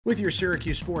With your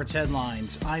Syracuse sports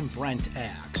headlines, I'm Brent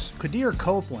Axe. Quadir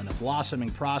Copeland, a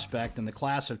blossoming prospect in the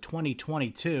class of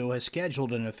 2022, has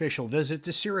scheduled an official visit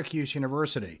to Syracuse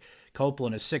University.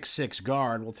 Copeland, a 6'6"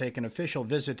 guard, will take an official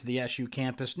visit to the SU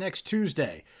campus next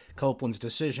Tuesday. Copeland's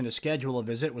decision to schedule a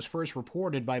visit was first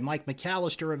reported by Mike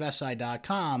McAllister of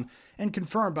SI.com and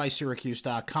confirmed by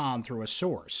Syracuse.com through a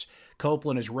source.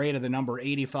 Copeland is rated the number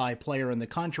 85 player in the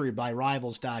country by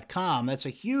Rivals.com. That's a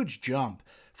huge jump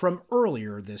from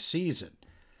earlier this season.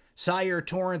 Sire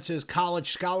Torrance's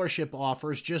college scholarship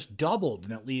offers just doubled,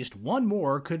 and at least one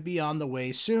more could be on the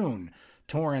way soon.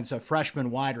 Torrance, a freshman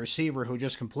wide receiver who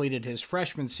just completed his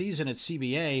freshman season at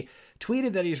CBA,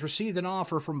 tweeted that he's received an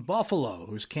offer from Buffalo,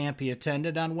 whose camp he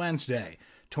attended on Wednesday.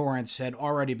 Torrance had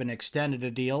already been extended a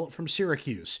deal from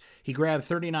Syracuse. He grabbed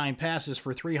 39 passes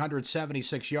for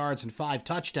 376 yards and 5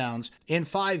 touchdowns in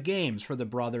 5 games for the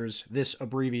brothers this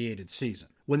abbreviated season.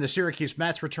 When the Syracuse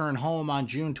Mets return home on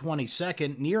June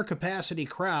 22nd, near-capacity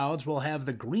crowds will have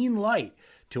the green light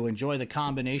to enjoy the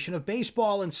combination of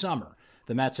baseball and summer.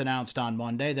 The Mets announced on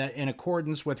Monday that in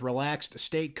accordance with relaxed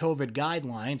state COVID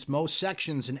guidelines, most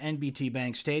sections in NBT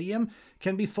Bank Stadium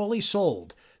can be fully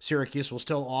sold. Syracuse will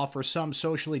still offer some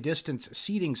socially distanced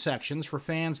seating sections for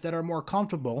fans that are more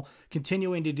comfortable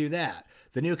continuing to do that.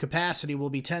 The new capacity will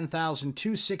be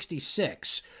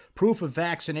 10,266. Proof of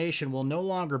vaccination will no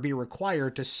longer be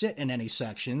required to sit in any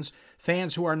sections.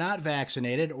 Fans who are not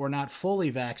vaccinated or not fully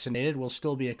vaccinated will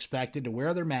still be expected to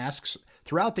wear their masks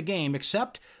throughout the game,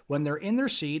 except when they're in their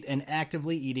seat and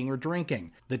actively eating or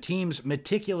drinking. The team's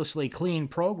meticulously clean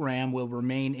program will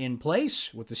remain in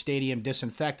place, with the stadium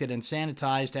disinfected and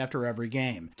sanitized after every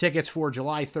game. Tickets for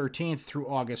July 13th through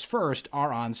August 1st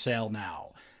are on sale now.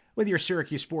 With your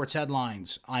Syracuse sports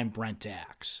headlines, I'm Brent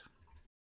Axe.